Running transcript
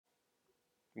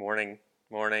Morning.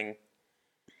 Morning.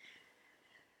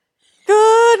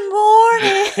 Good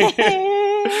morning.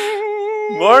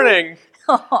 Morning.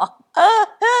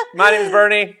 My name's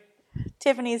Bernie.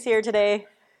 Tiffany's here today.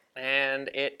 And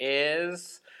it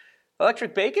is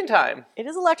electric bacon time. It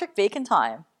is electric bacon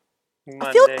time. Monday.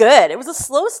 I feel good. It was a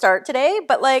slow start today,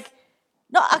 but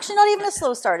actually not even a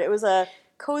slow start. It was a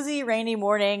cozy, rainy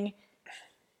morning.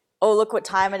 Oh, look what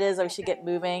time it is. I should get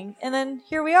moving. And then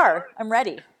here we are. I'm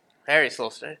ready. Very slow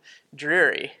start.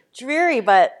 Dreary. Dreary,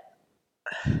 but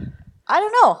I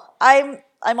don't know.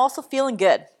 I'm also feeling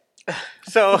good.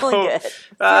 So, Feeling good.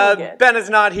 Feeling good. Ben is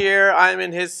not here. I'm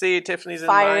in his seat. Tiffany's in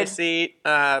my Fired. seat.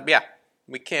 Yeah,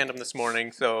 we canned him this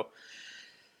morning, so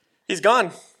he's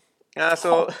gone.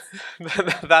 So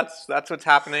that's what's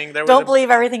happening. Don't believe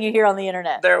everything you hear on the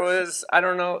internet. There was, I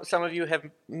don't know, some of you have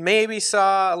maybe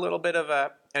saw a little bit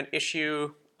of an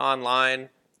issue online.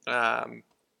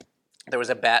 There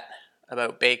was a bet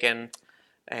about bacon,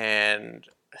 and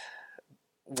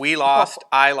we lost,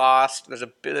 I lost. There's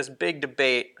this big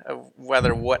debate of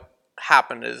whether what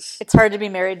happened is... It's hard to be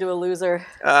married to a loser.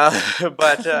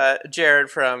 But Jared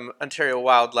from Ontario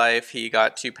Wildlife, he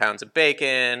got 2 pounds of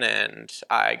bacon, and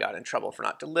I got in trouble for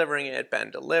not delivering it.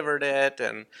 Ben delivered it,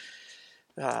 and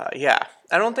yeah.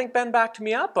 I don't think Ben backed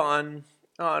me up on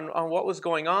what was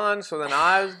going on, so then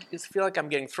I just feel like I'm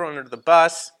getting thrown under the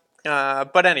bus.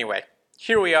 But anyway,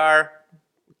 here we are.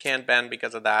 We can't Ben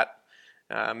because of that.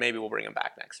 Maybe we'll bring him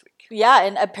back next week. Yeah,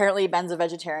 and apparently Ben's a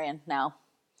vegetarian now.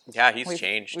 Yeah, he's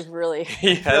changed. We've really,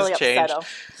 he has really changed. upset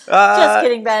him. Just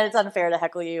kidding, Ben. It's unfair to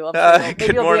heckle you. I'm sure maybe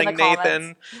Good you'll morning, be in the Nathan.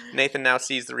 comments. Nathan now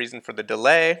sees the reason for the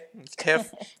delay. It's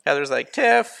Tiff. Heather's like,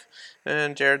 Tiff.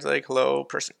 And Jared's like, hello,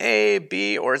 person A,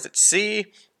 B, or is it C?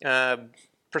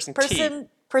 Person T.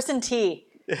 Person T.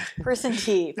 Person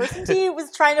T. Person T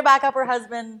was trying to back up her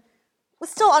husband. Was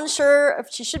still unsure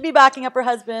if she should be backing up her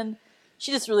husband.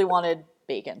 She just really wanted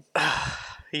bacon.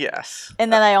 Yes.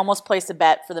 And then I almost placed a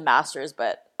bet for the Masters,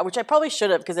 which I probably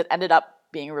should have because it ended up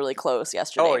being really close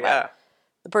yesterday. Oh, yeah.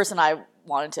 The person I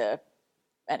wanted to,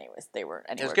 anyways, they weren't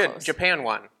anywhere It was good. close. Japan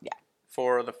won. Yeah.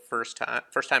 For the first time.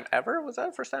 First time ever? Was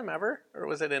that the first time ever? Or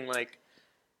was it in I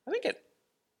think it...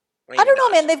 I don't know,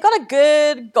 man. They've got a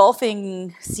good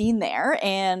golfing scene there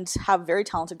and have very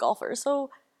talented golfers. So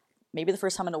maybe the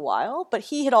first time in a while. But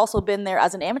he had also been there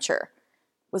as an amateur.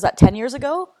 Was that 10 years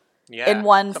ago? Yeah. And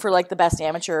won for the best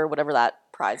amateur, whatever that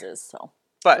prize is. So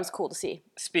it was cool to see.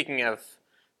 Speaking of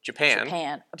Japan,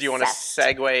 do you want to obsessed.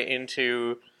 segue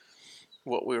into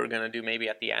what we were going to do maybe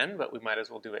at the end, but we might as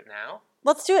well do it now?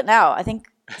 Let's do it now. I think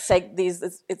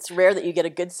it's rare that you get a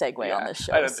good segue on this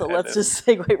show. So let's just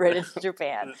segue right into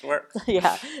Japan. This works.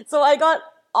 Yeah. So I got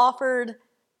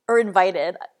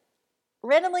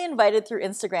randomly invited through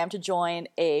Instagram to join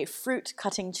a fruit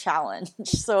cutting challenge.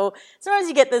 So sometimes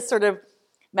you get this sort of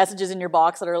messages in your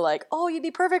box that are like, oh, you'd be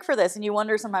perfect for this. And you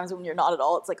wonder sometimes when you're not at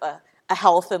all, it's like a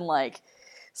health and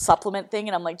supplement thing.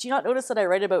 And I'm like, do you not notice that I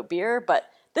write about beer? But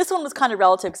this one was kind of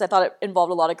relative because I thought it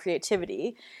involved a lot of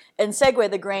creativity. And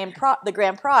Segway, the grand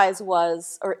prize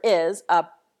is a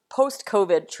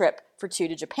post-COVID trip for 2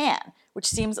 to Japan, which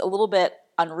seems a little bit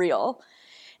unreal.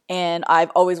 And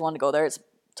I've always wanted to go there. It's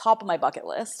top of my bucket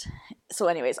list. So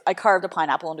anyways, I carved a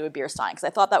pineapple into a beer stein because I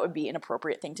thought that would be an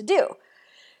appropriate thing to do.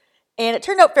 And it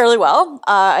turned out fairly well.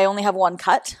 I only have 1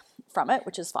 cut from it,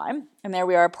 which is fine. And there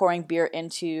we are pouring beer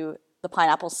into the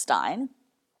pineapple stein.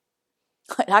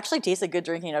 It actually tasted good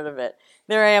drinking out of it.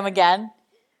 There I am again,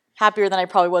 happier than I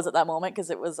probably was at that moment because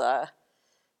it was a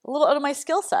little out of my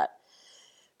skill set.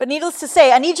 But needless to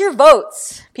say, I need your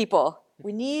votes, people.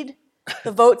 We need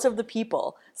the votes of the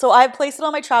people. So I've placed it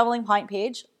on my Traveling Pint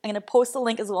page. I'm going to post the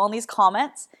link as well in these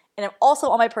comments. And I'm also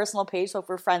on my personal page, so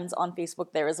for friends on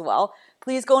Facebook there as well.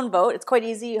 Please go and vote. It's quite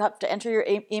easy. You have to enter your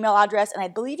email address, and I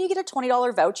believe you get a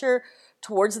 $20 voucher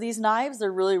towards these knives.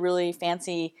 They're really, really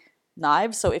fancy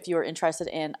knives, so if you are interested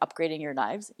in upgrading your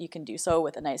knives, you can do so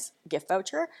with a nice gift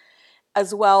voucher,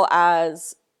 as well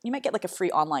as you might get a free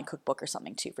online cookbook or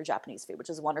something too for Japanese food, which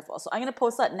is wonderful. So I'm going to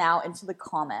post that now into the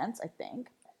comments, I think,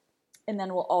 and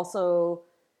then we'll also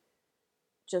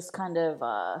just kind of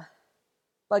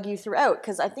bug you throughout,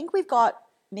 because I think we've got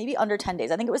maybe under 10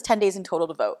 days. I think it was 10 days in total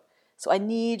to vote. So I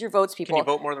need your votes, people. Can you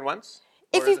vote more than once?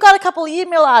 If you've got a couple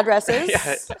email addresses, you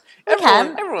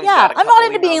can. Everyone's Yeah, got a I'm not couple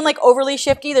into being emails. overly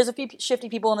shifty. There's a few shifty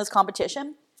people in this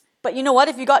competition. But you know what?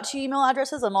 If you got 2 email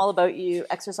addresses, I'm all about you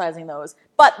exercising those.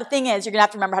 But the thing is, you're going to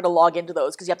have to remember how to log into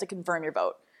those because you have to confirm your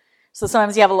vote. So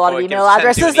sometimes you have a lot of it email sends you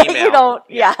addresses an that you email. don't,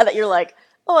 that you're like,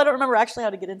 oh, I don't remember actually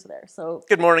how to get into there. So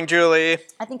Good morning, Julie.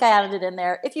 I think I added it in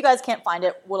there. If you guys can't find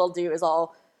it, what I'll do is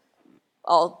I'll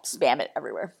spam it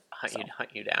everywhere. hunt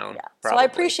you down. Yeah. Probably. So I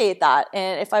appreciate that.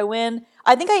 And if I win,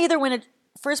 I think I either win a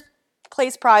first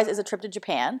place prize is a trip to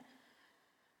Japan,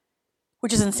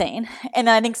 which is insane. And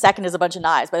then I think second is a bunch of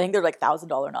knives, but I think they're like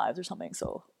 $1,000 knives or something.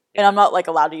 So, and I'm not like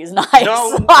allowed to use knives. No,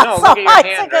 look at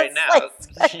your hand right now.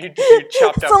 You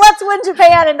chopped up. So let's win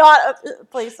Japan and not a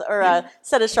place or a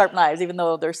set of sharp knives, even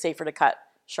though they're safer to cut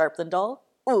sharp than dull.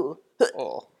 Ooh.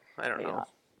 Oh, I don't know.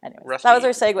 Anyways, Rusty, that was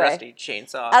our segue. Rusty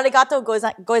chainsaw. Arigato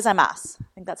gozaimasu. I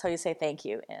think that's how you say thank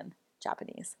you in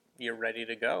Japanese. You're ready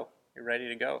to go. You're ready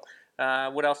to go.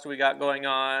 What else do we got going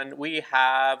on? We've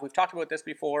talked about this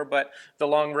before, but the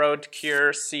Long Road to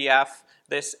Cure CF.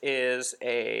 This is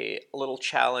a little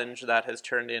challenge that has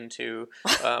turned into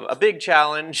a big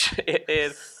challenge. It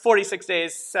is 46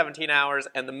 days, 17 hours,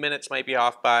 and the minutes might be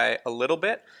off by a little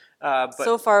bit. But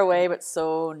so far away, but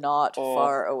so not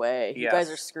far away. You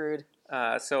guys are screwed.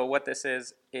 So what this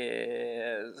is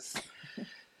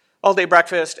all day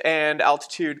breakfast and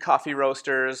Altitude Coffee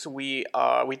Roasters. We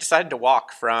decided to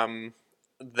walk from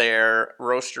their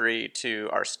roastery to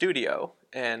our studio,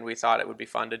 and we thought it would be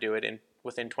fun to do it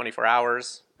within 24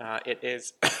 hours. It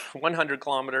is 100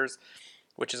 kilometers,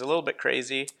 which is a little bit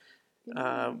crazy.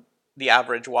 The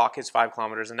average walk is 5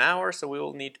 kilometers an hour, so we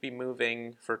will need to be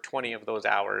moving for 20 of those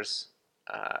hours,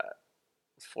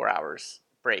 4 hours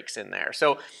breaks in there.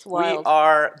 So we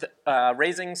are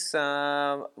raising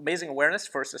awareness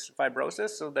for cystic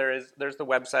fibrosis. So there's the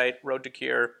website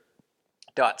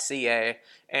roadtocure.ca,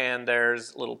 and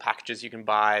there's little packages you can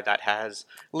buy that has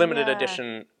limited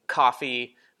edition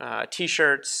coffee,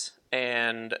 t-shirts,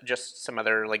 and just some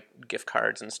other like gift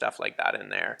cards and stuff like that in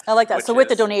there. I like that. So with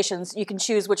the donations, you can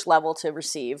choose which level to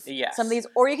receive some of these,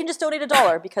 or you can just donate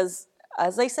 $1 because,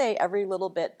 as they say, every little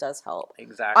bit does help.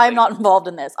 Exactly. I'm not involved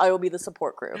in this. I will be the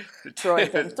support crew, throwing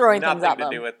things at them. Nothing to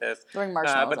do with this. Throwing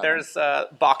marshmallows. But there's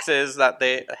boxes that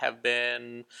they have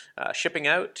been shipping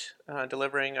out,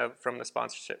 delivering from the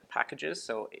sponsorship packages.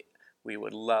 So we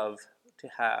would love to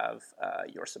have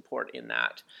your support in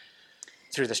that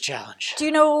through this challenge. Do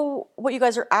you know what you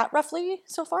guys are at roughly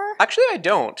so far? Actually, I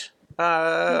don't.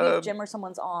 Maybe if Jim or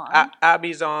someone's on.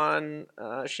 Abby's on.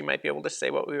 She might be able to say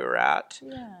what we were at.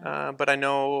 Yeah. But I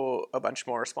know a bunch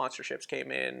more sponsorships came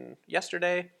in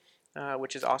yesterday,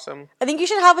 which is awesome. I think you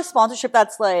should have a sponsorship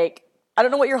that's like, I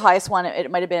don't know what your highest one, it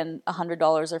might have been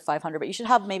 $100 or $500, but you should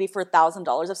have maybe for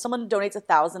 $1,000. If someone donates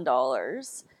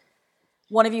 $1,000,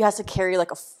 one of you has to carry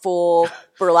like a full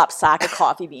burlap sack of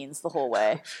coffee beans the whole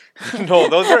way. No,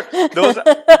 those.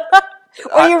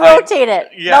 Or you rotate it.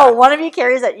 Yeah. No, one of you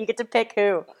carries it. You get to pick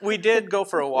who. We did go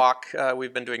for a walk.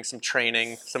 We've been doing some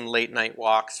training, some late night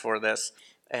walks for this.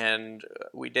 And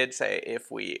we did say if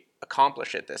we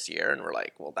accomplish it this year, and we're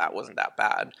like, well, that wasn't that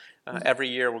bad. Every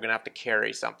year we're going to have to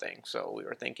carry something. So we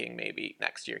were thinking maybe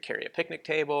next year carry a picnic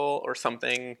table or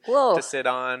something to sit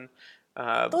on.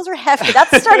 Those are heavy.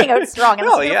 That's starting out strong. And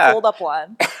Oh, it's yeah. a fold up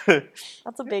one.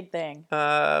 That's a big thing.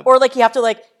 Or like you have to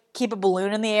like keep a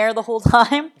balloon in the air the whole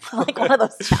time, like one of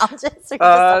those challenges.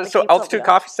 So Altitude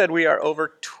Coffee said we are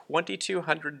over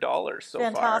 $2,200 so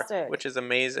Fantastic. far, which is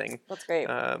amazing. That's great.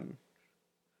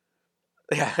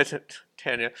 Yeah,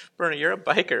 Tanya, Bernie, you're a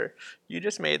biker. You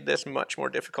just made this much more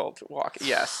difficult to walk.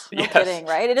 Yes. No kidding,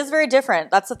 right? It is very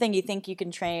different. That's the thing. You think you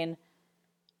can train.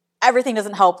 Everything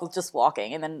doesn't help with just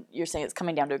walking. And then you're saying it's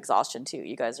coming down to exhaustion, too.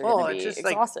 You guys are going to be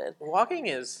exhausted. Like, walking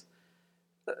is,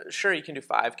 sure, you can do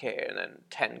 5K and then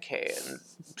 10K and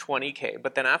 20K.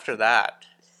 But then after that,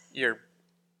 your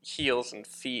heels and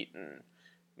feet and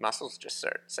muscles just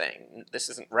start saying, this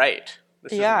isn't right.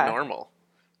 This isn't normal.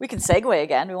 We can segue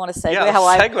again. We want to segue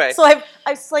segue. So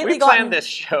I've slightly gotten this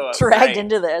show dragged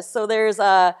into this. So there's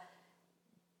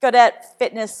Gaudette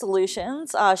Fitness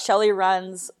Solutions. Shelley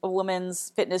runs a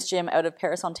women's fitness gym out of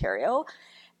Paris, Ontario.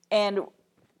 And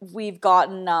we've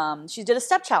gotten, she did a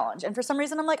step challenge. And for some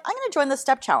reason, I'm like, I'm going to join the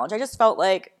step challenge. I just felt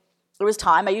like it was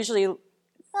time. I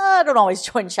don't always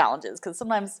join challenges because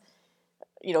sometimes,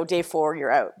 day 4,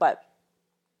 you're out. But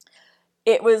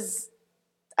it was,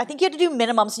 I think you had to do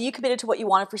minimum. So you committed to what you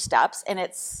wanted for steps. And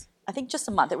it's, I think just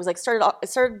a month. It was like, it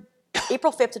started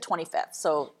April 5th to 25th.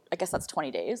 So I guess that's 20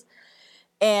 days.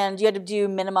 And you had to do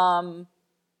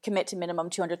commit to minimum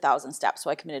 200,000 steps.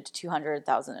 So I committed to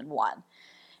 200,001.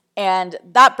 And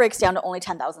that breaks down to only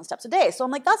 10,000 steps a day. So I'm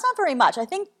like, that's not very much. I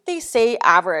think they say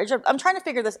average. I'm trying to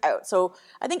figure this out. So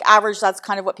I think average, that's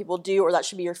kind of what people do, or that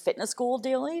should be your fitness goal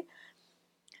daily.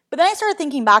 But then I started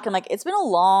thinking back, and like, it's been a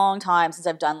long time since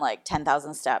I've done like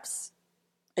 10,000 steps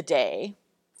a day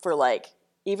for like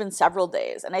even several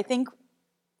days. And I think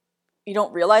you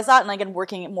don't realize that. And again,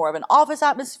 working in more of an office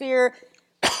atmosphere,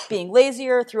 being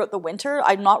lazier throughout the winter,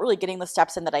 I'm not really getting the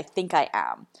steps in that I think I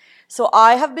am. So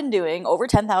I have been doing over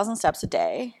 10,000 steps a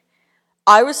day.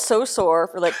 I was so sore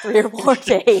for like 3 or 4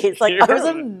 days. Like I was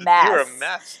a mess. You were a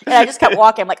mess. And I just kept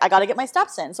walking. I'm like, I got to get my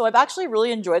steps in. So I've actually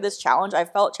really enjoyed this challenge. I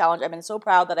felt challenged. I've been so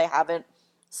proud that I haven't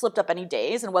slipped up any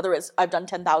days. And whether it's I've done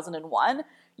 10,001,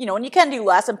 you know, and you can do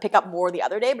less and pick up more the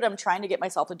other day, but I'm trying to get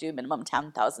myself to do minimum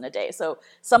 10,000 a day. So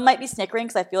some might be snickering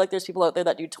because I feel like there's people out there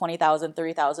that do 20,000,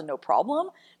 30,000, no problem.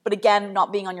 But again,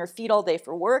 not being on your feet all day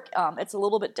for work, it's a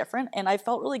little bit different. And I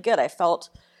felt really good. I felt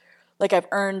like I've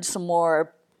earned some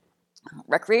more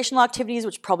recreational activities,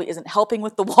 which probably isn't helping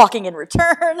with the walking in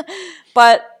return,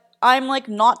 but I'm like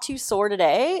not too sore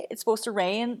today. It's supposed to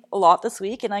rain a lot this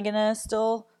week and I'm gonna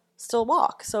still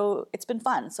walk, so it's been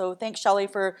fun. So thanks Shelly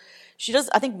she does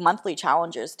I think monthly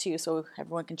challenges too, so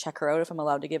everyone can check her out if I'm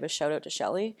allowed to give a shout out to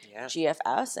Shelly. Yeah.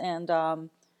 GFS, and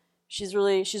she's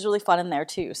really fun in there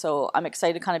too, so I'm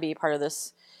excited to kind of be part of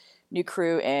this new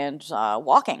crew and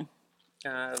walking.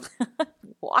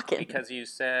 Walking. Because you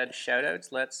said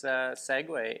shout-outs, let's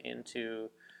segue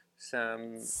into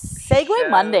some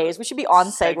Mondays. We should be on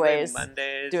Segways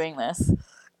Mondays. Doing this.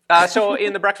 So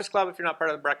in the Breakfast Club, if you're not part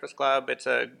of the Breakfast Club, it's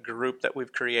a group that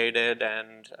we've created,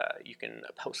 and you can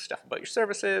post stuff about your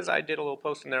services. I did a little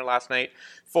post in there last night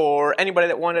for anybody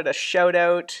that wanted a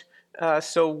shout-out.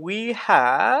 So we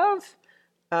have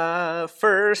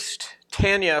first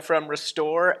Tanya from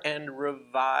Restore and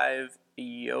Revive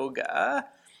Yoga.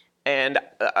 And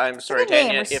I'm sorry,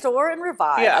 Tanya. Restore and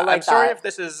Revive. Yeah, I like I'm sorry that. if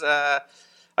this is. I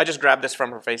just grabbed this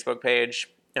from her Facebook page,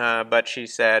 but she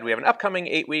said we have an upcoming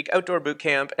 8-week outdoor boot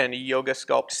camp and yoga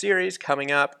sculpt series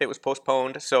coming up. It was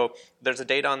postponed, so there's a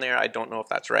date on there. I don't know if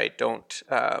that's right. Don't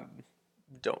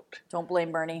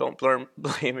blame Bernie. Don't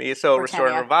blame me. So Restore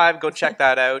and Revive. Go check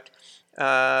that out.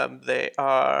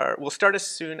 We'll start as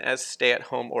soon as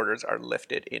stay-at-home orders are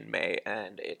lifted in May,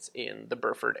 and it's in the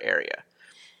Burford area.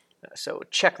 So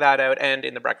check that out, and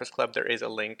in the Breakfast Club there is a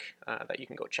link that you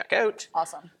can go check out.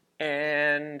 Awesome.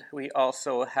 And we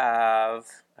also have,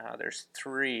 there's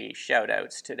 3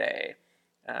 shout-outs today.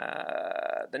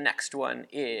 The next one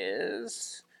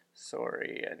is,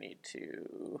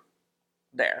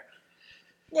 there.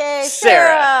 Yay,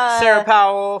 Sarah! Sarah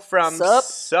Powell from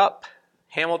Sup,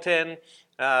 Hamilton.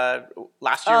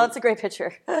 Last year. Oh, that's a great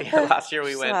picture. Last year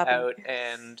we went out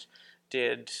and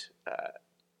did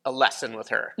a lesson with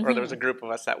her, or there was a group of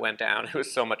us that went down. It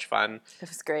was so much fun. It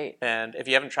was great. And if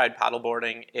you haven't tried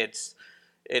paddleboarding,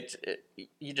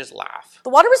 you just laugh.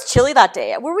 The water was chilly that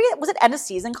day. Was it end of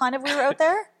season kind of we were out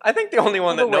there? I think the only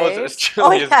one that knows it was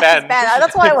chilly is Ben.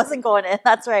 That's why I wasn't going in.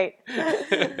 That's right.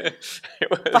 It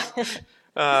was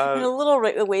a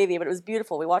little wavy, but it was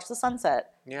beautiful. We watched the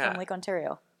sunset from Lake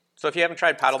Ontario. So if you haven't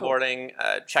tried paddleboarding,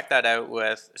 check that out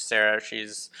with Sarah.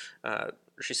 She's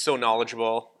so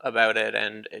knowledgeable about it,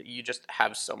 and you just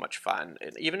have so much fun.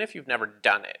 Even if you've never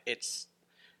done it, it's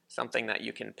something that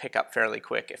you can pick up fairly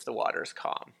quick if the water's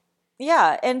calm.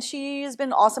 Yeah, and she's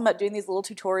been awesome at doing these little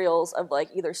tutorials of like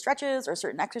either stretches or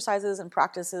certain exercises and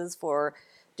practices for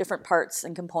different parts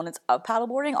and components of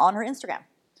paddleboarding on her Instagram.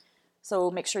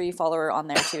 So make sure you follow her on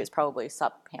there too. It's probably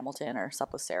Sup Hamilton or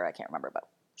Sup with Sarah. I can't remember, but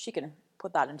she can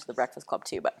put that into the Breakfast Club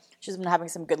too. But she's been having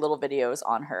some good little videos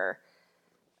on her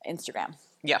Instagram.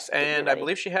 Yes, and I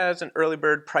believe she has an early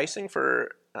bird pricing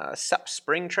for SUP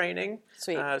spring training.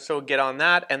 Sweet. So get on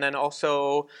that. And then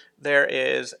also there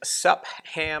is SUP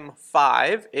Ham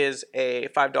 5 is a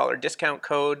 $5 discount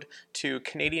code to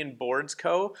Canadian Boards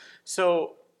Co.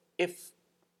 So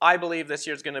I believe this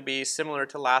year is going to be similar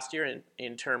to last year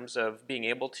in terms of being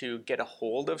able to get a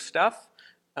hold of stuff,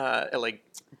 like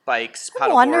bikes, paddleboards.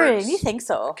 I'm wondering, you think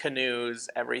so? Canoes,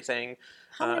 everything.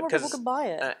 How many more people could buy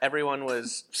it? Everyone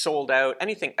was sold out.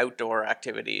 Anything outdoor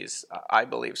activities, I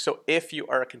believe. So if you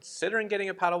are considering getting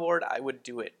a paddleboard, I would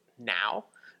do it now.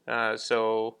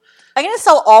 So I'm going to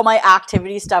sell all my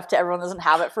activity stuff to everyone who doesn't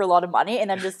have it for a lot of money and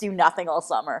then just do nothing all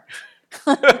summer.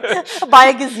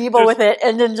 Buy a gazebo with it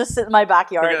and then just sit in my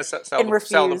backyard and refuse.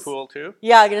 Sell the pool too?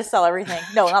 Yeah, I'm going to sell everything.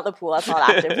 No, not the pool. That's not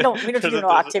active. We don't do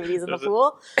no activities in the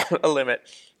pool. A limit.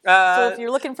 So if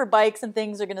you're looking for bikes and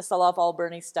things, you're going to sell off all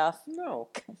Bernie's stuff. No.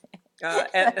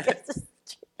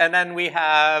 And then we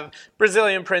have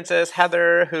Brazilian Princess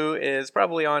Heather, who is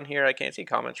probably on here. I can't see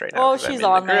comments right now. Oh, she's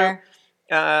on there.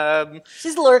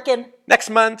 She's lurking.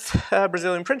 Next month,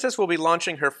 Brazilian Princess will be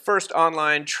launching her first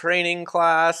online training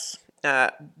class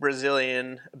at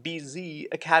Brazilian BZ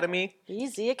Academy.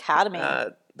 BZ Academy.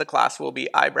 The class will be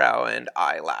eyebrow and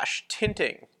eyelash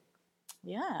tinting.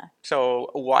 Yeah.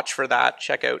 So watch for that.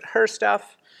 Check out her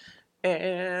stuff.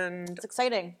 And it's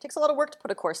exciting. It takes a lot of work to put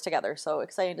a course together. So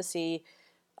exciting to see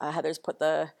Heather's put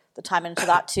the time into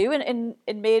that too and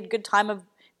made good time of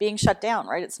being shut down,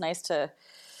 right? It's nice to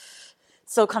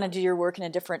still kind of do your work in a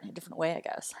different way, I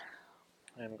guess.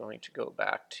 I'm going to go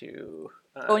back to.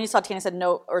 But when you saw Tanya said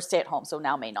no or stay at home, so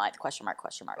now May 9th, question mark. Oh,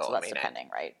 So that's May 9th. depending,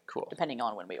 right? Cool. Depending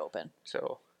on when we open.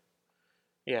 So,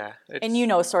 yeah.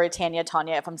 And sorry, Tanya,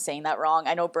 if I'm saying that wrong.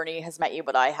 I know Bernie has met you,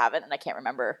 but I haven't, and I can't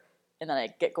remember. And then I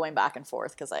get going back and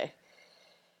forth because I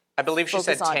believe she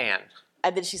said Tan.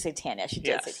 Did she say Tanya? She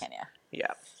did say Tanya.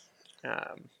 Yeah.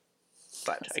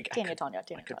 But Tanya.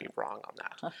 I could be wrong on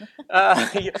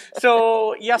that.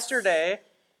 So yesterday,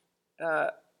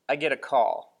 I get a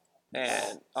call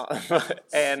and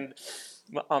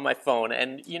on my phone,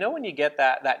 and when you get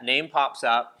that name pops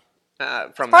up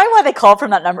from probably why they called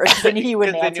from that number, because they knew you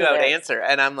wouldn't answer. They knew I would answer,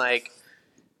 and I'm like,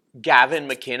 Gavin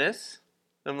McInnes.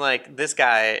 I'm like, this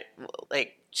guy,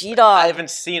 like, G-Dog. I haven't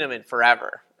seen him in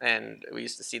forever. And we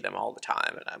used to see them all the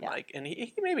time. And I'm like, and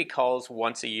he maybe calls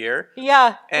once a year.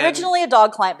 Yeah. Originally a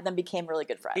dog client, but then became really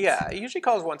good friends. Yeah. He usually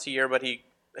calls once a year, but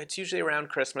it's usually around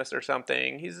Christmas or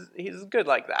something. He's good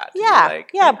like that. Yeah.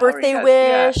 Like, birthday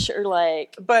wish or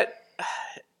like. But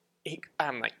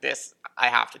I'm like, I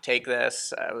have to take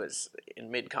this. I was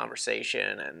in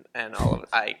mid-conversation and all of it.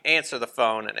 I answer the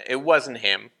phone and it wasn't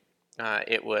him.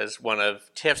 It was one of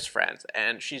Tiff's friends,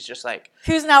 and she's just like...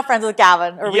 Who's now friends with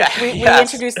Gavin? Or we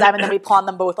introduced them, and then we pawned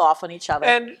them both off on each other.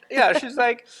 And, yeah, she's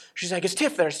like, it's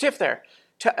Tiff there.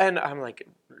 And I'm like,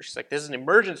 she's like, this is an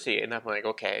emergency. And I'm like,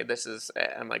 okay,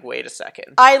 I'm like, wait a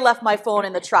second. I left my phone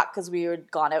in the truck because we had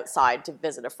gone outside to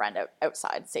visit a friend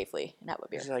outside safely and have a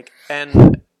beer. She's like,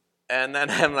 and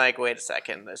then I'm like, wait a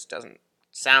second, this doesn't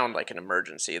sound like an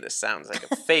emergency. This sounds like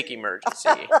a fake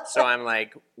emergency. So I'm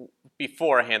like...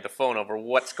 Before I hand the phone over,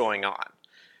 what's going on?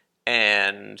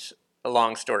 And a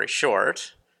long story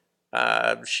short,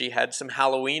 she had some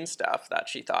Halloween stuff that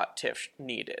she thought Tiff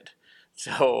needed.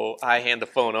 So I hand the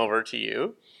phone over to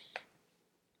you.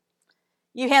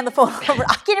 You hand the phone over.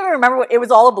 I can't even remember it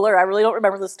was all a blur. I really don't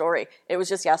remember the story. It was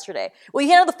just yesterday. Well, you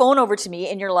handed the phone over to me,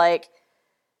 and you're like,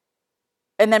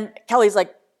 and then Kelly's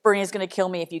like, Bernie's going to kill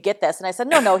me if you get this. And I said,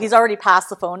 no, he's already passed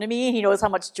the phone to me. He knows how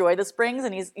much joy this brings,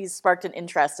 and he's sparked an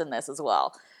interest in this as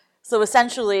well. So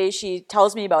essentially, she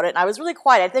tells me about it, and I was really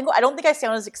quiet. I don't think I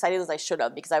sounded as excited as I should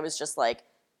have, because I was just like,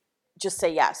 just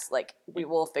say yes. Like, we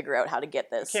will figure out how to get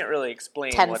this. You can't really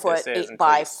explain 10 what foot, this is 8 until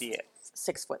by you see it.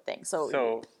 6 foot thing.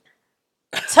 So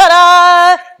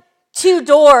ta-da! 2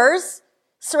 doors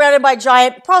surrounded by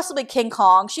giant, possibly King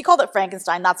Kong. She called it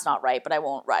Frankenstein. That's not right, but I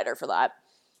won't ride her for that.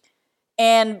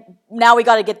 And now we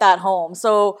got to get that home.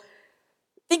 So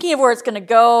thinking of where it's going to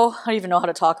go, I don't even know how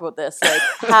to talk about this. Like,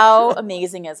 how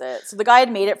amazing is it? So the guy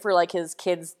had made it for like his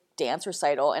kid's dance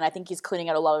recital, and I think he's cleaning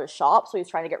out a lot of his shop, so he's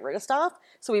trying to get rid of stuff.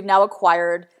 So we've now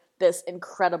acquired this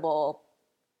incredible.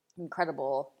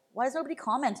 Why is nobody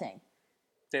commenting?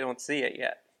 They don't see it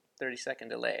yet. 30-second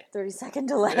delay. 30-second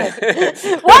delay.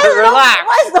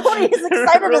 Why is nobody as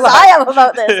excited as I am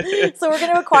about this? So we're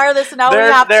going to acquire this, and now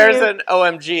there's an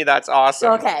OMG. That's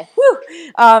awesome. Okay. Whew.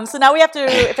 So now we have to,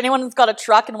 if anyone's got a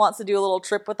truck and wants to do a little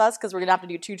trip with us, because we're going to have to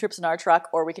do 2 trips in our truck,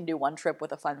 or we can do 1 trip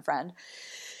with a fun friend.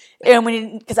 And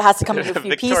because it has to come in a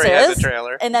few Victoria pieces. Has a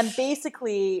trailer. And then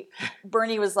basically,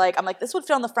 Bernie was like, I'm like, this would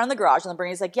fit on the front of the garage. And then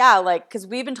Bernie's like, yeah, like, because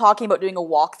we've been talking about doing a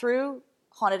walkthrough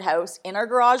haunted house in our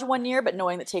garage one year, but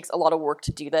knowing that it takes a lot of work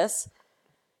to do this,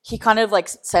 he kind of like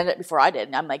said it before I did,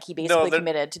 and I'm like, he basically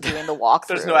committed to doing the walkthrough.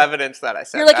 There's no evidence that I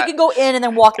said. You're like, you can go in and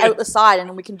then walk out the side,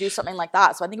 and we can do something like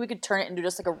that. So I think we could turn it into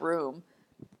just like a room.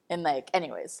 And like,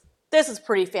 anyways, this is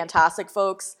pretty fantastic,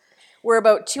 folks. We're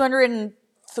about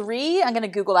 203. I'm gonna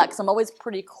Google that because I'm always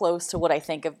pretty close to what I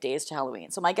think of days to Halloween.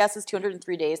 So my guess is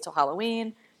 203 days till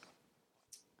Halloween.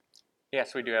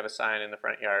 Yes, we do have a sign in the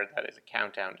front yard that is a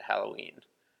countdown to Halloween.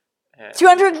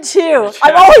 202.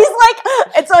 I'm always like,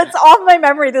 it's off my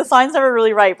memory. The sign's never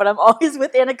really right, but I'm always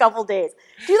within a couple days.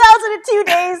 2002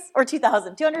 days, or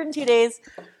 202 days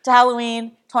to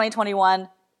Halloween 2021.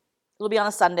 It'll be on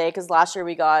a Sunday, because last year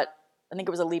I think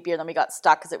it was a leap year, then we got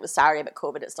stuck because it was Saturday, but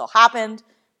COVID, it still happened.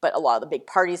 But a lot of the big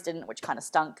parties didn't, which kind of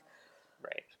stunk.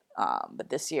 Right. But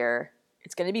this year,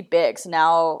 it's going to be big. So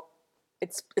now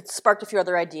it's sparked a few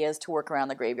other ideas to work around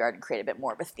the graveyard and create a bit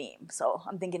more of a theme. So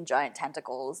I'm thinking giant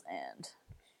tentacles, and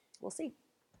we'll see.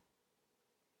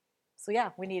 So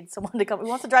yeah, we need someone to come. Who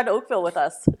wants to drive to Oakville with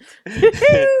us?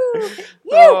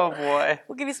 Oh boy.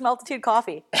 We'll give you some altitude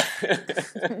coffee.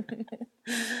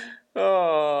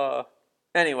 Oh.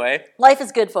 Anyway. Life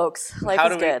is good, folks.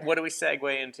 Life is good. What do we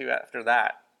segue into after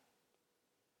that?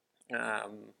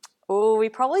 We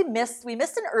missed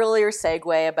an earlier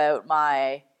segue about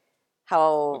my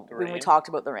how the when we rain? talked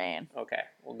about the rain. Okay,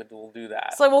 we'll do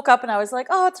that. So I woke up and I was like,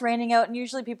 oh, it's raining out. And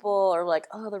usually people are like,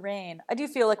 oh, the rain. I do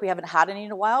feel like we haven't had any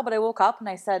in a while, but I woke up and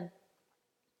I said,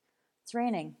 it's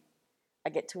raining. I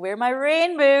get to wear my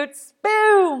rain boots.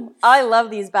 Boom! I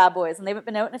love these bad boys. And they haven't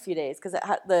been out in a few days because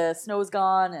the snow's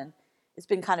gone and it's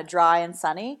been kind of dry and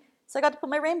sunny. So I got to put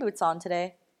my rain boots on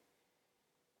today.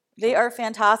 They are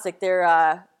fantastic.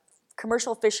 They're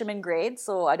commercial fisherman grade,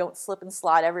 so I don't slip and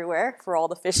slide everywhere for all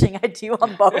the fishing I do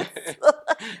on boats.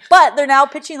 But they're now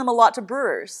pitching them a lot to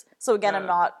brewers. So again, I'm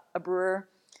not a brewer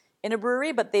in a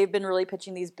brewery, but they've been really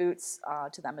pitching these boots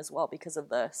to them as well because of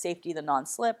the safety, the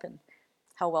non-slip, and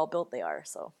how well built they are.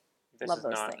 So This love is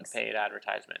those not things. a paid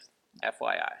advertisement,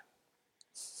 FYI.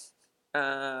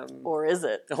 Or is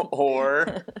it?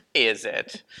 Or is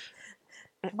it?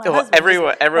 My Well, husband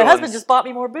everyone, my husband just bought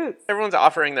me more boots. everyone's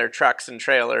offering their trucks and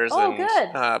trailers. Oh, and, good.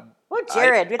 Oh,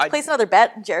 Jared, we have to place another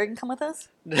bet. Jared can come with us.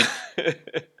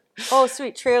 Oh,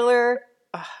 sweet trailer.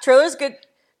 Trailer's good.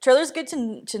 Trailer's good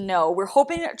to know. We're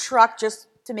hoping a truck just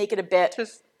to make it a bit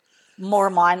Just more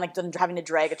mine, like than having to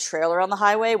drag a trailer on the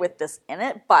highway with this in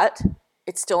it. But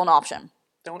it's still an option.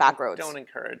 Back roads. Don't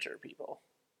encourage our people.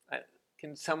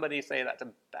 Can somebody say that's a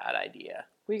bad idea?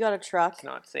 We got a truck. It's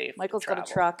not safe. Michael's to got a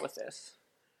travel truck. with this.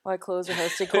 Why close your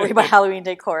house decor by Halloween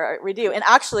decor? We do. And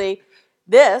actually,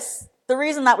 the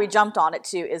reason that we jumped on it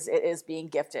too is it is being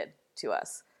gifted to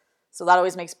us. So that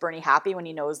always makes Bernie happy when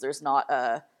he knows there's not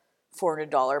a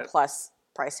 $400 plus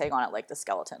price tag on it like the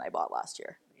skeleton I bought last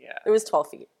year. Yeah, It was 12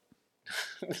 feet.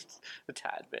 a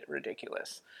tad bit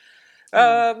ridiculous.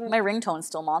 My ringtone's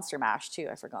still Monster Mash too.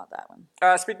 I forgot that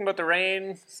one. Speaking about the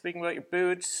rain, speaking about your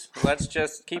boots, let's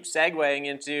just keep segueing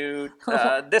into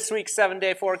this week's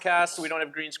 7-day forecast. We don't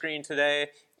have green screen today,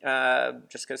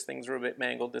 just because things were a bit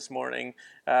mangled this morning.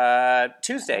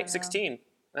 Tuesday, 16,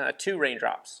 2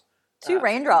 raindrops. 2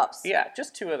 raindrops. Yeah,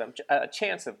 just 2 of them. A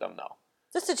chance of them, though.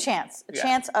 Just a chance. A Yeah.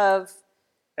 chance of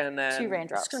And then 2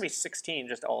 raindrops. It's going to be 16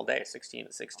 just all day, 16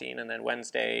 to 16. And then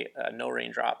Wednesday, no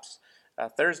raindrops.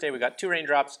 Thursday, we got 2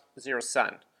 raindrops, 0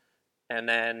 sun. And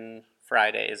then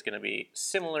Friday is going to be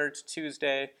similar to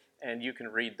Tuesday, and you can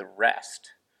read the rest.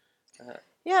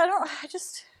 Yeah, I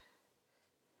just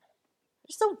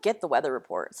don't get the weather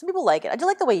report. Some people like it. I do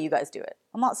like the way you guys do it.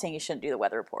 I'm not saying you shouldn't do the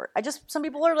weather report. Some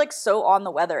people are like so on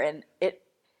the weather, and I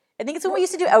think it's when we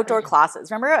used to do outdoor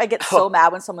classes. Remember, I get so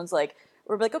mad when someone's like,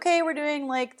 we're like, okay, we're doing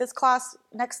like this class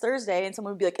next Thursday, and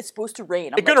someone would be like, it's supposed to rain.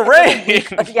 It's like, going to rain!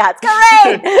 Yeah, it's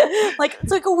gonna rain! Like,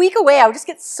 it's like a week away. I would just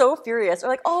get so furious. Or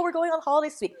like, oh, we're going on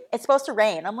holidays this week. It's supposed to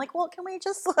rain. I'm like, well, can we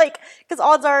just like, because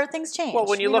odds are things change. Well,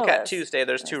 when you We look know at this. Tuesday,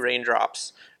 there's 2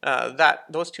 raindrops.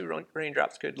 Those 2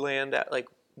 raindrops could land at like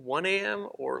 1 a.m.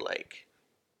 or like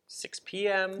 6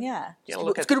 p.m. Yeah. You It's know,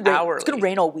 look it's at gonna rain. hourly. It's gonna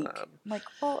rain all week. I'm like,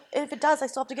 well, if it does, I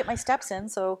still have to get my steps in.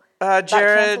 So Jared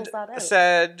cancels that out.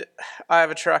 said, I have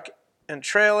a truck and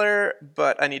trailer,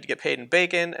 but I need to get paid in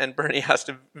bacon, and Bernie has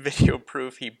to video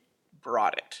proof he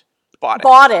bought it.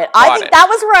 Bought it. I think it. that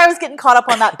was where I was getting caught up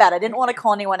on that bet. I didn't want to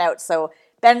call anyone out, so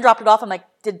Ben dropped it off. I'm like,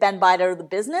 did Ben buy it out of the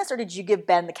business, or did you give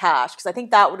Ben the cash? Because I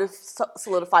think that would have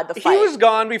solidified the fight. He was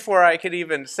gone before I could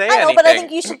even say I know, anything. but I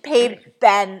think you should pay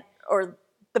Ben or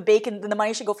the bacon. Then the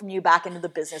money should go from you back into the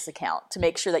business account to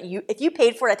make sure that if you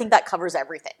paid for it, I think that covers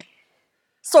everything.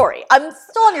 Sorry, I'm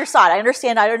still on your side. I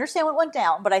understand what went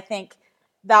down, but I think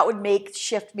that would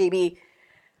shift maybe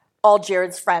all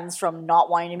Jared's friends from not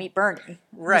wanting to meet Bernie.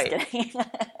 Right. Just kidding.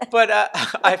 But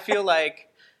I feel like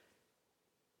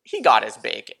he got his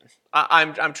bacon.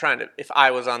 I'm trying to, if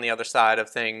I was on the other side of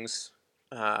things.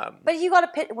 But you got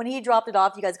when he dropped it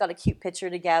off, you guys got a cute picture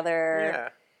together. Yeah.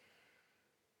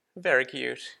 Very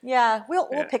cute. Yeah, we'll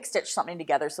Yeah. pick stitch something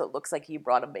together so it looks like you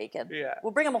brought him bacon. Yeah.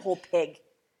 We'll bring him a whole pig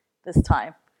this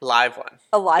time. Live one.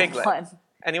 A live Piglet. one.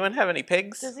 Anyone have any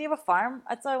pigs? Does he have a farm?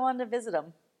 That's why I wanted to visit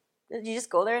him. Did you just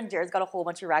go there and Jared's got a whole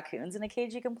bunch of raccoons in a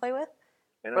cage you can play with?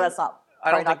 You know, Well, that's not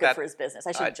I don't probably not think good that- for his business.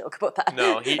 I shouldn't joke about that.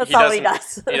 No, he That's not what he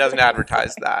doesn't. does. He doesn't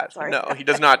advertise that. Sorry. No, he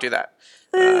does not do that.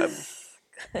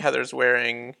 Heather's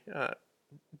wearing.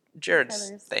 Jared's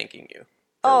Heather's. thanking you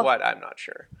for Oh. what? I'm not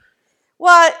sure.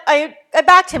 Well, I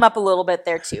backed him up a little bit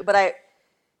there too, but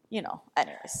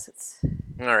anyways, it's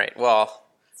All right. Well,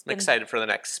 I'm been- excited for the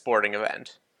next sporting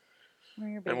event, where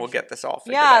your and baby we'll should- get this all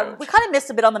figured Yeah, out. we kind of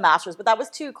missed a bit on the Masters, but that was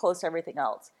too close to everything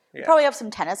else. We Yeah. probably have some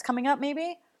tennis coming up,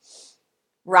 maybe.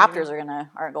 Raptors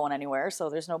aren't going anywhere, so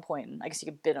there's no point. I guess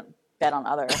you could bet on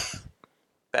other.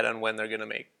 Bet on when they're gonna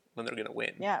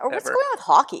win. Yeah, or what's ever. going on with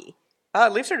hockey?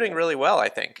 Leafs are doing really well, I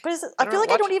think. But I feel like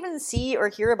I watch- don't even see or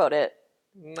hear about it.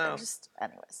 No,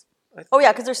 Anyways. I Oh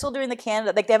yeah, because they're still doing the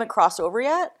Canada. Like they haven't crossed over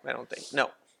yet. I don't think. No.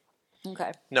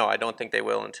 Okay. No, I don't think they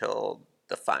will until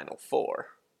the Final Four.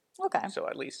 Okay. So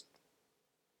at least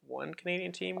one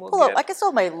Canadian team will Pull up. get. I can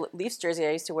still have my Leafs jersey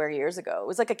I used to wear years ago. It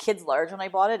was like a kid's large when I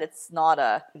bought it. It's not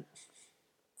a.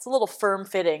 It's a little form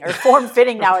fitting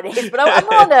nowadays. But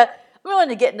I'm willing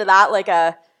to get into that, like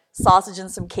a sausage and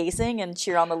some casing, and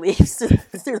cheer on the Leafs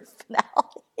through the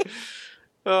finale.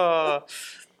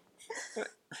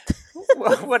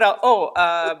 What else?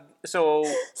 Oh, so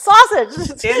Sausage.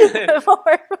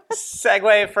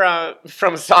 segue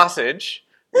from sausage,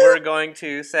 we're going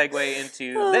to segue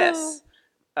into this.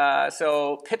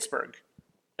 So Pittsburgh.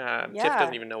 Tiff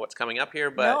doesn't even know what's coming up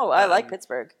here, but no, I like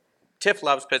Pittsburgh. Tiff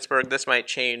loves Pittsburgh. This might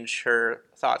change her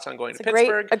thoughts on going to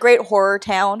Pittsburgh. A great horror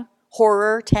town,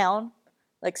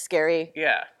 like scary.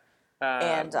 Yeah.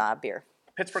 And beer.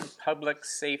 Pittsburgh Public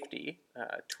Safety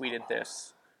tweeted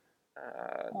this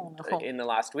in the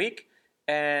last week,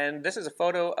 and this is a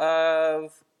photo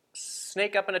of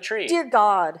snake up in a tree. Dear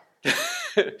God.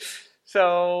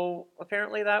 So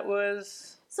apparently that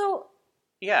was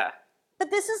yeah. But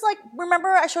this is like, remember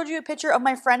I showed you a picture of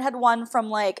my friend had one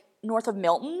from like north of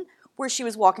Milton where she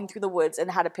was walking through the woods and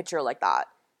had a picture like that.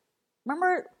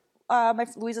 Remember my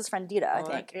Louisa's friend Dita, I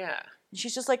think. Yeah. And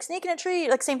she's just like snake in a tree,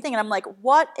 like same thing. And I'm like,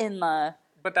 what in the?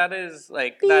 But that is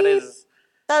like Beep.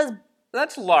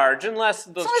 that's large, unless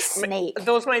those it's not a snake.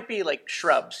 Those might be like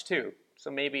shrubs too.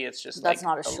 So maybe it's just that's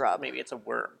not a shrub. Maybe it's a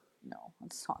worm. No,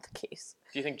 that's not the case.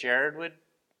 Do you think Jared would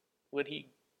he?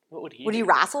 What would he? Would do? he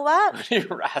wrestle that? Would he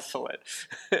wrestle it?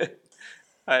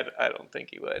 I don't think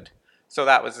he would. So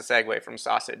that was a segue from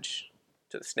sausage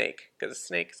to the snake, because the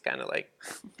snake is kind of like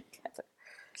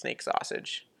snake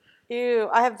sausage. Ew,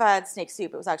 I have had snake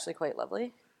soup. It was actually quite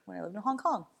lovely when I lived in Hong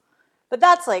Kong. But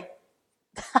that's a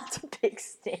big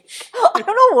snake. I don't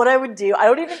know what I would do.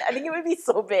 I think it would be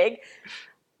so big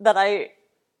that I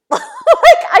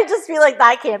just feel like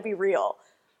that can't be real.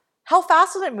 How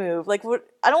fast would it move? Like,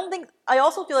 I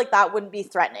also feel like that wouldn't be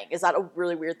threatening. Is that a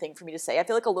really weird thing for me to say? I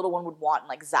feel like a little one would want and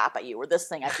like zap at you, or this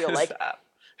thing, I feel like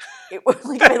it would,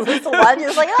 like, if I lose the one, you're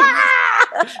just like,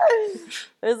 ah!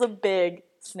 It's a big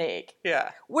snake.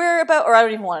 Yeah. Where about, or I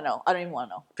don't even want to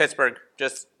know. Pittsburgh,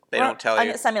 just, they don't tell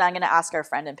you. I'm going to ask our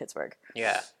friend in Pittsburgh.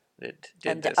 Yeah.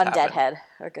 Deadhead,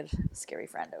 our good scary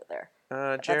friend out there.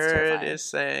 Jared is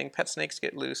saying pet snakes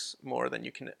get loose more than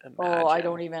you can imagine. Oh,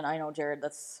 I know, Jared.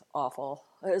 That's awful.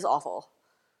 It is awful.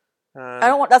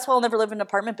 That's why I'll never live in an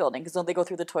apartment building, because don't they go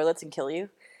through the toilets and kill you?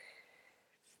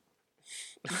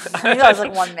 I think that was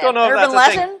like one man. Urban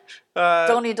legend?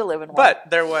 Don't need to live in one. But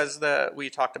there was we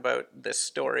talked about this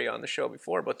story on the show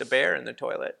before about the bear in the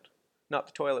toilet. Not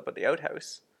the toilet, but the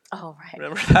outhouse. Oh, right.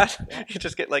 Remember that? Yeah. You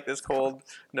just get like this cold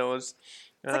nose.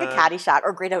 It's like a Caddyshack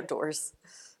or Great Outdoors.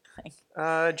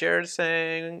 Jared's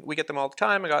saying, we get them all the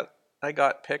time. I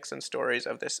got pics and stories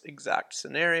of this exact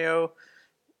scenario.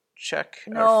 Check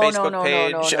our Facebook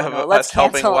page of us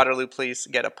helping Waterloo Police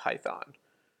get a python.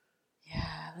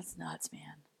 Yeah, that's nuts,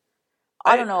 man.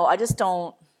 I don't know. I just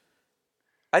don't.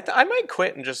 I might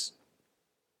quit and just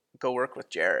go work with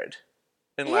Jared.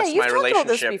 Unless my relationship about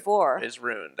this before. Is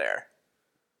ruined there.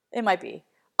 It might be.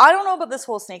 I don't know about this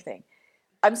whole snake thing.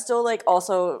 I'm still like,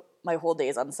 also, my whole day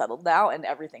is unsettled now, and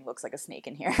everything looks like a snake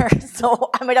in here. So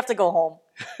I might have to go home.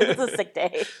 It's a sick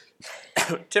day.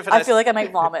 I feel like I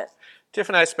might vomit. Tiff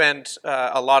and I spent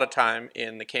a lot of time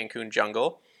in the Cancun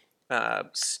jungle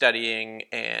studying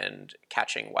and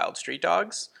catching wild street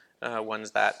dogs,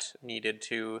 ones that needed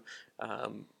to...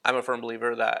 I'm a firm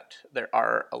believer that there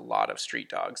are a lot of street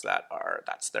dogs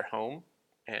that's their home,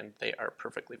 and they are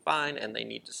perfectly fine, and they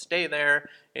need to stay there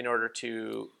in order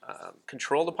to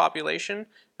control the population.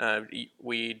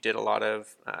 We did a lot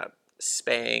of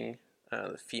spaying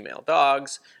the female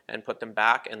dogs and put them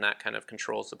back, and that kind of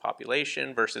controls the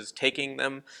population versus taking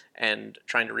them and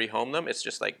trying to rehome them. It's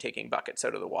just like taking buckets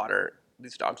out of the water.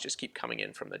 These dogs just keep coming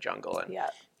in from the jungle. And,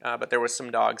 but there were some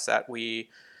dogs that we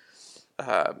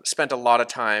spent a lot of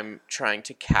time trying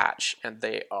to catch, and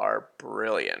they are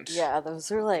brilliant. Yeah,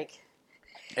 those are like...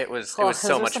 It was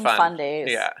so much fun. Fun days.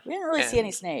 Yeah, we didn't really see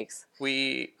any snakes.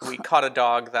 We caught a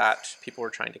dog that people were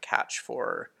trying to catch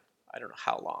for I don't know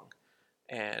how long,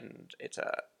 and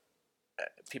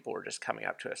people were just coming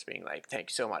up to us being like, "Thank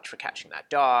you so much for catching that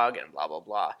dog," and blah blah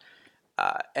blah.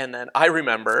 And then I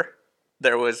remember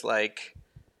there was like,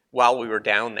 while we were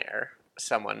down there,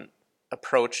 someone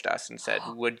approached us and said,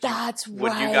 "Would you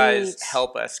guys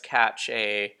help us catch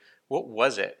what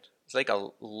was it? It's like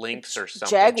a lynx or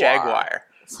something, jaguar."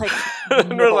 It's like,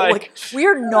 no, like we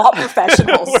are not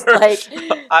professionals. Like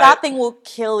that thing will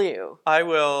kill you. I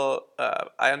will.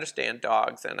 I understand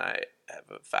dogs, and I have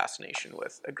a fascination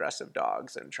with aggressive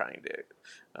dogs and trying to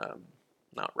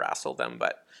not wrestle them,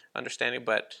 but understanding.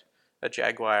 But a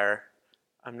jaguar,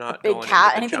 I'm not Big going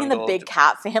cat, into the anything in the jungle. big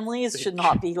cat families should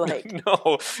not be like.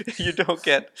 No, you don't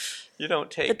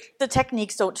take. The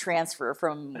techniques don't transfer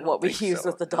from I don't what we think use so.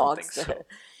 with the I don't dogs think so.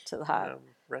 to that. And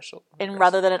Wrestle.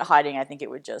 rather than it hiding, I think it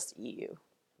would just eat you.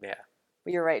 Yeah.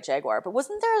 But you're right, jaguar. But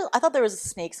wasn't there? I thought there was a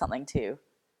snake something too.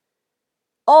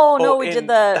 Oh no, we did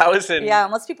the. That was in. Yeah,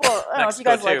 unless people. I don't know if you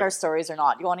guys Mexico, like too. our stories or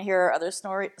not. You want to hear our other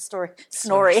snory? Snorries.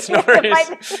 Snorries.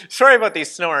 Sorry about these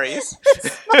snorries.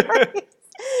 Snorries.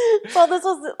 So this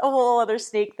was a whole other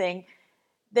snake thing.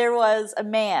 There was a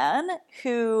man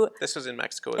who. This was in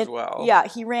Mexico as well. Yeah,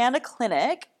 he ran a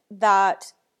clinic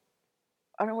that.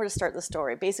 I don't know where to start the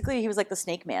story. Basically, he was like the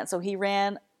snake man. So he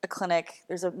ran a clinic.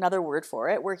 There's another word for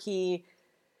it, where he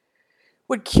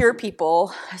would cure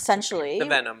people essentially The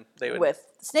venom they would with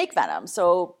snake venom.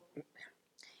 So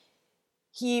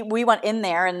we went in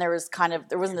there and there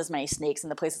wasn't as many snakes in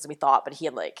the places we thought, but he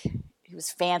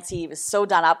was fancy, he was so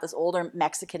done up, this older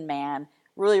Mexican man,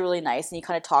 really, really nice, and he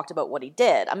kind of talked about what he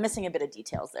did. I'm missing a bit of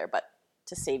details there, but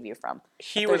to save you from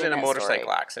he was in a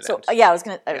motorcycle accident. So yeah, that's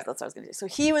what I was gonna do. So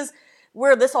he was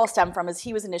where this all stemmed from is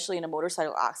he was initially in a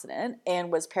motorcycle accident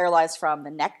and was paralyzed from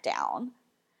the neck down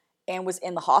and was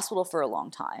in the hospital for a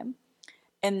long time.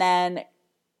 And then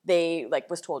they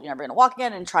was told you're never going to walk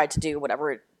again and tried to do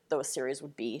whatever those series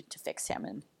would be to fix him.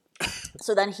 And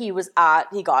so then he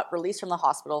got released from the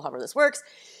hospital, however this works.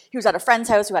 He was at a friend's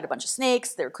house who had a bunch of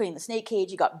snakes. They were cleaning the snake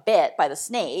cage. He got bit by the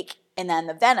snake. And then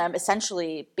the venom,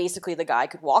 basically the guy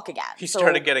could walk again. He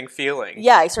started getting feeling.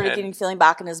 Yeah, he started getting feeling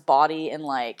back in his body and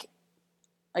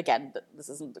again, this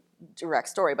isn't the direct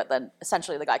story, but then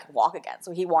essentially the guy could walk again.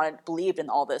 So he believed in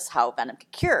all this, how venom could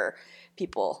cure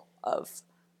people of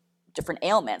different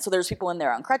ailments. So there's people in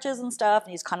there on crutches and stuff,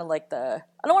 and he's kind of like I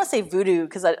don't want to say voodoo,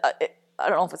 because I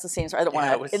don't know if it's the same story. I don't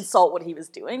want to insult what he was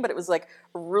doing, but it was a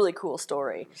really cool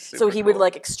story. So he would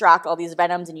extract all these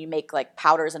venoms, and you make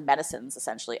powders and medicines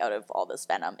essentially out of all this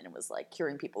venom, and it was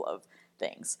curing people of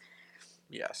things.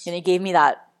 Yes. And he gave me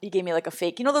a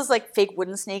fake, those fake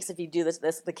wooden snakes, if you do this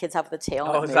the kids have the tail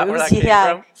and it moves. Is that where that came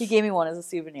from? He gave me one as a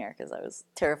souvenir because I was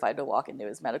terrified to walk into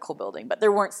his medical building, but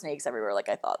there weren't snakes everywhere like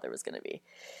I thought there was going to be.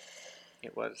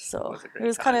 It was. So it was a great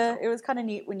it was kind of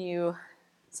neat when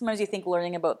sometimes you think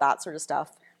learning about that sort of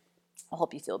stuff will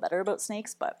help you feel better about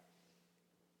snakes, but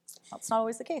that's not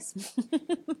always the case.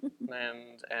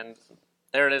 and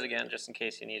there it is again, just in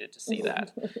case you needed to see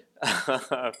that.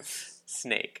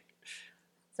 Snake.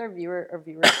 Is our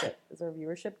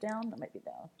viewership down? That might be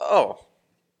down. Oh,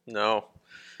 no.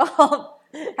 Oh,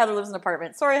 Heather lives in an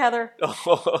apartment. Sorry, Heather.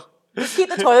 Oh. Just keep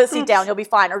the toilet seat down. You'll be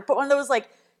fine. Or put one of those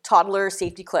toddler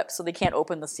safety clips so they can't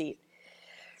open the seat.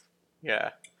 Yeah.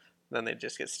 Then they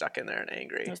just get stuck in there and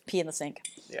angry. Just pee in the sink.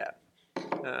 Yeah.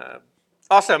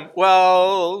 Awesome.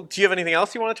 Well, do you have anything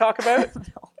else you want to talk about?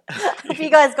 No. Hope you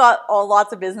guys got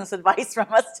lots of business advice from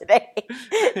us today.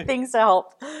 Things to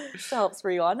help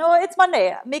spur you on. No, it's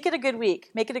Monday. Make it a good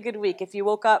week. If you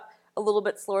woke up a little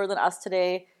bit slower than us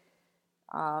today,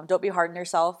 don't be hard on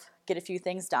yourself. Get a few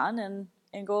things done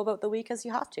and go about the week as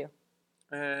you have to.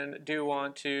 And do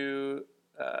want to,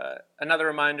 another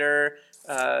reminder,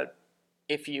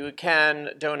 if you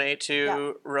can donate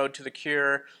to Road to the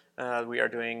Cure, we are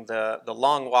doing the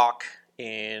long walk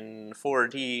in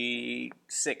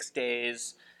 46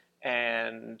 days,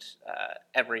 and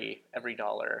every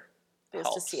dollar goes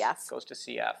to CF. Goes to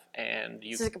CF, and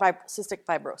you cystic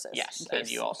fibrosis. Yes, and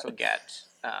you also get.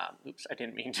 Oops, I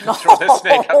didn't mean to throw the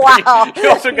snake. Wow. You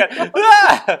also get.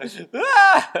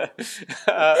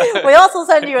 We also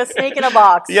send you a snake in a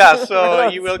box. Yeah, so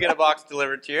you will get a box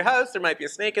delivered to your house. There might be a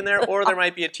snake in there, or there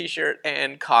might be a T-shirt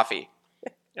and coffee.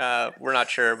 We're not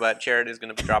sure, but Jared is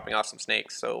going to be dropping off some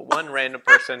snakes. So one random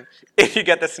person, if you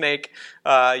get the snake,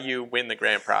 you win the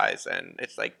grand prize, and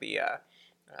it's like the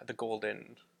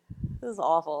golden. This is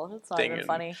awful. It's not even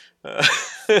funny.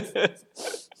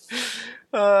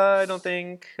 I don't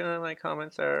think my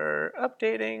comments are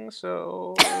updating,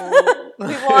 so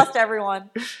we've lost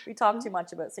everyone. We talk too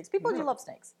much about snakes. People do love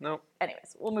snakes. Nope.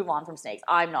 Anyways, we'll move on from snakes.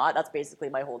 I'm not. That's basically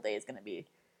my whole day is going to be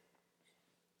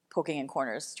poking in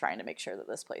corners, trying to make sure that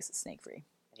this place is snake-free.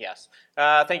 Yes.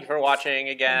 Thank you for watching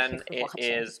again. It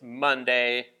is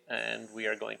Monday, and we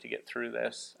are going to get through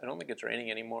this. I don't think it's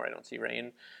raining anymore. I don't see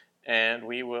rain. And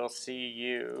we will see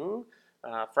you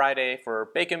Friday for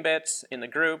Bacon Bits in the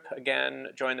group. Again,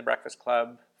 join the Breakfast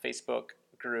Club Facebook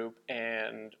group,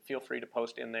 and feel free to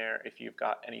post in there if you've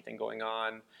got anything going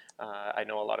on. I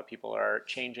know a lot of people are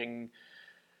changing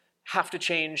have to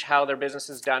change how their business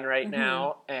is done right Mm-hmm.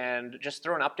 now, and just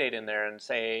throw an update in there and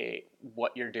say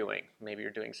what you're doing. Maybe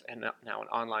you're doing now an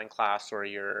online class, or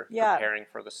you're Yeah. preparing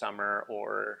for the summer,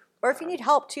 or if you need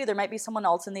help too, there might be someone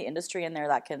else in the industry in there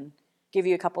that can give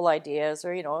you a couple ideas,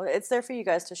 or it's there for you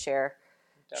guys to share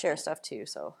stuff too.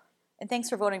 So, and thanks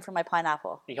for voting for my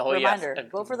pineapple. Oh, Reminder: yes.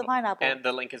 vote for the pineapple. And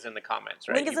the link is in the comments,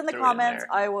 right? Link is You in the threw it in comments.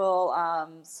 there. I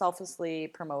will selfishly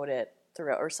promote it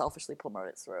throughout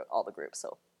all the groups.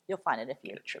 So you'll find it if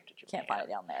you Get a trip to Japan. can't find it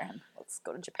down there. And let's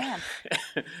go to Japan.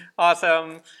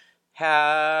 Awesome.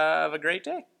 Have a great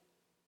day.